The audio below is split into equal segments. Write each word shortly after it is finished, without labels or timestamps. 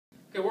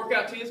The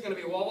workout 2 is going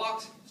to be wall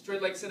walks, straight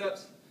leg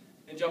sit-ups,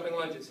 and jumping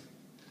lunges.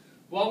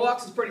 Wall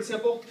walks is pretty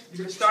simple. You're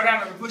going to start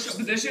out in a push-up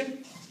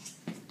position.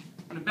 I'm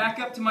going to back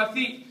up to my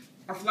feet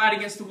are flat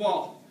against the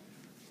wall.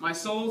 My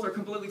soles are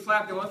completely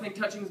flat. The only thing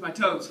touching is my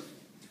toes.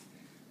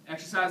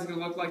 Exercise is going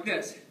to look like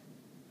this.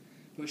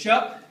 Push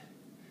up.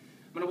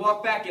 I'm going to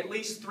walk back at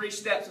least 3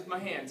 steps with my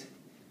hands.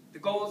 The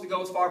goal is to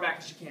go as far back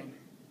as you can.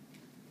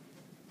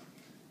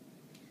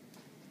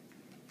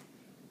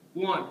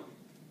 1,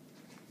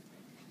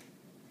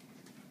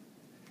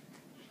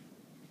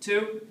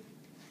 2,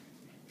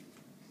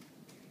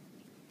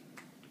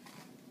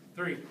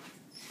 3,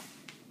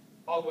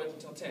 all the way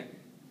until 10.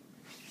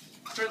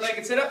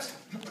 Straight-legged sit-ups.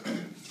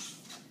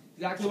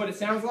 Exactly what it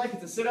sounds like.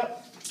 It's a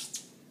sit-up,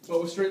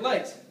 but with straight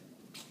legs.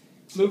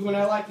 Movement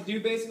I like to do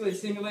basically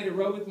is simulate a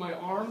row with my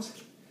arms,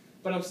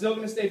 but I'm still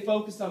going to stay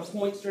focused on a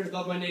point straight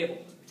above my navel.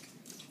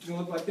 It's going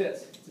to look like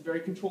this. It's a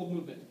very controlled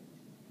movement.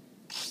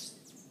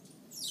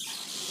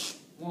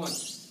 1,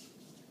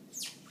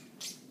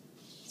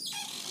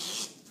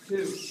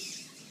 2,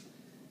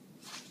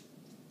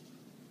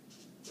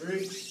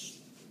 3,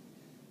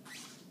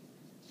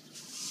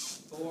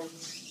 4,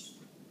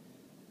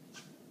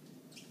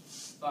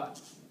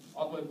 5,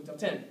 all the way until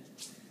 10.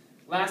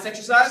 Last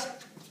exercise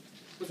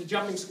with a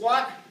jumping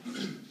squat.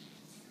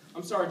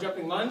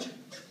 Jumping lunge.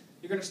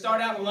 You're going to start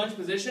out in a lunge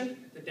position,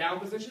 the down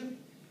position,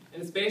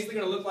 and it's basically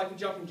going to look like a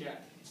jumping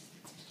jack.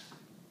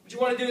 What you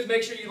want to do is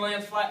make sure you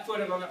land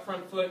flat-footed on that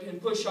front foot and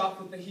push off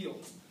with the heel.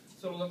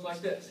 So it'll look like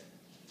this.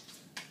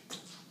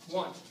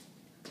 1,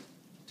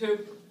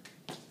 2,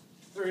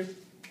 3,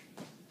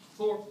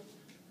 4,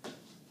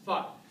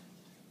 5,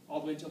 all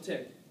the way until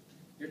 10.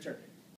 Your turn.